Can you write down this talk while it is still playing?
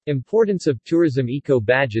Importance of tourism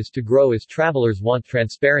eco-badges to grow as travelers want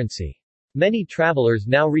transparency. Many travelers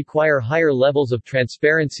now require higher levels of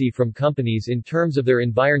transparency from companies in terms of their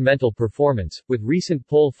environmental performance, with recent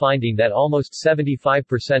poll finding that almost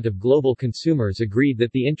 75% of global consumers agreed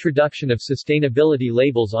that the introduction of sustainability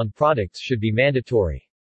labels on products should be mandatory.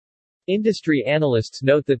 Industry analysts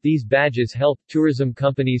note that these badges help tourism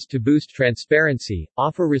companies to boost transparency,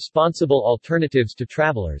 offer responsible alternatives to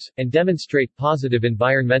travelers, and demonstrate positive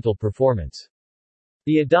environmental performance.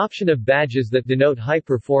 The adoption of badges that denote high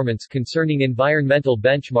performance concerning environmental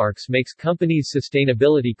benchmarks makes companies'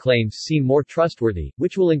 sustainability claims seem more trustworthy,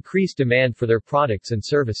 which will increase demand for their products and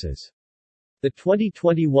services. The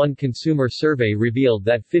 2021 consumer survey revealed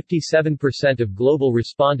that 57% of global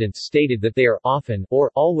respondents stated that they are often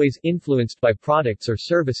or always influenced by products or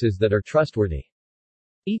services that are trustworthy.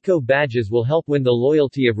 Eco-badges will help win the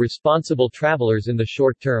loyalty of responsible travelers in the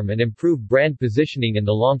short term and improve brand positioning in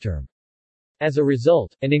the long term. As a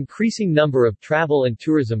result, an increasing number of travel and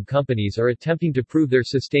tourism companies are attempting to prove their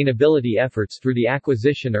sustainability efforts through the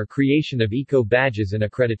acquisition or creation of eco-badges and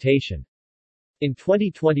accreditation. In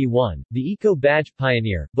 2021, the eco-badge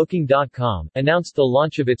pioneer, Booking.com, announced the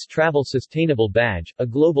launch of its Travel Sustainable Badge, a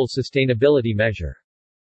global sustainability measure.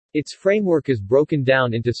 Its framework is broken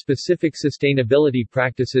down into specific sustainability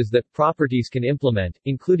practices that properties can implement,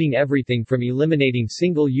 including everything from eliminating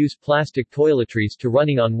single-use plastic toiletries to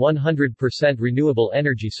running on 100% renewable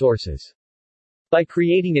energy sources. By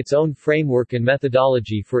creating its own framework and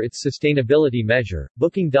methodology for its sustainability measure,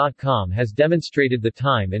 Booking.com has demonstrated the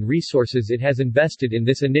time and resources it has invested in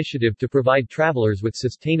this initiative to provide travelers with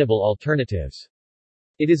sustainable alternatives.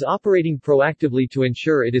 It is operating proactively to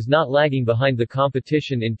ensure it is not lagging behind the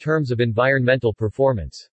competition in terms of environmental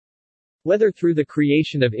performance. Whether through the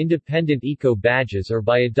creation of independent eco-badges or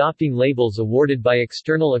by adopting labels awarded by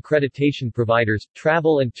external accreditation providers,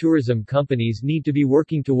 travel and tourism companies need to be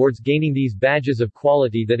working towards gaining these badges of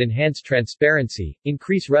quality that enhance transparency,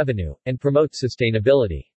 increase revenue, and promote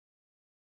sustainability.